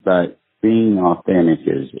But being authentic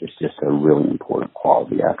is just a really important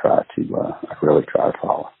quality I really try to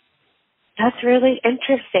follow. That's really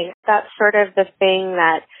interesting. That's sort of the thing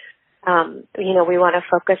that, we want to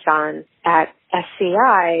focus on at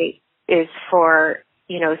SCI is for,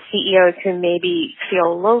 CEOs who maybe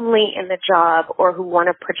feel lonely in the job or who want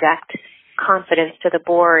to project confidence to the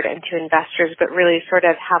board and to investors, but really sort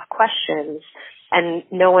of have questions and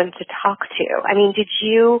no one to talk to. I mean,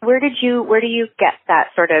 where do you get that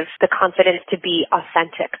sort of the confidence to be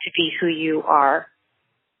authentic, to be who you are?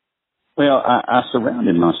 Well, I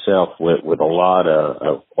surrounded myself with a lot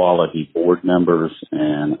of quality board members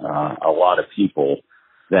and a lot of people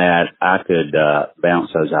that I could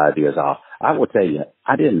bounce those ideas off. I will tell you,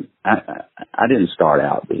 I didn't start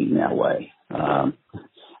out being that way.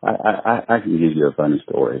 I can give you a funny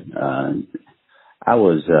story. I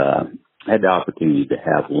had the opportunity to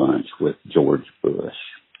have lunch with George Bush,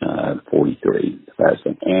 43, the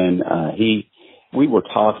president, and we were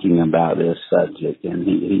talking about this subject, and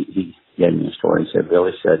he gave me a story. He said,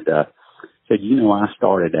 Billy said, I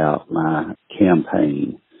started out my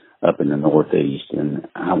campaign up in the Northeast, and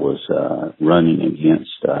I was running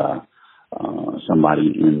against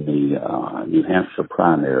somebody in the New Hampshire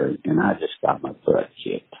primary, and I just got my butt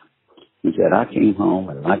kicked. He said, I came home,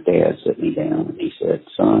 and my dad sat me down, and he said,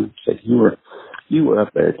 son, you were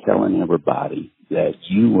up there telling everybody that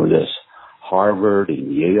you were this Harvard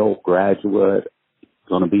and Yale graduate,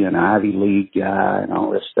 going to be an Ivy League guy and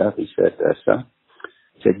all this stuff. He said, son,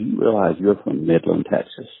 you realize you're from Midland,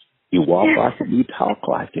 Texas. You walk like it, you talk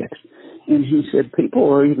like it. And he said,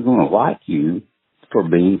 people are either going to like you for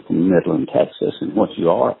being from Midland, Texas and what you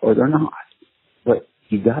are, or they're not. But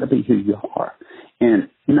you got to be who you are. And,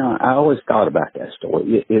 I always thought about that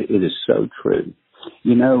story. It is so true.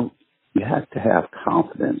 You have to have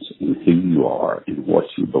confidence in who you are and what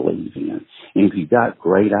you believe in. And if you've got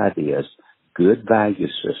great ideas, good value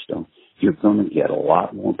system, you're going to get a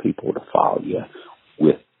lot more people to follow you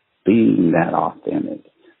with being that authentic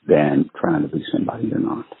than trying to be somebody you're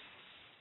not.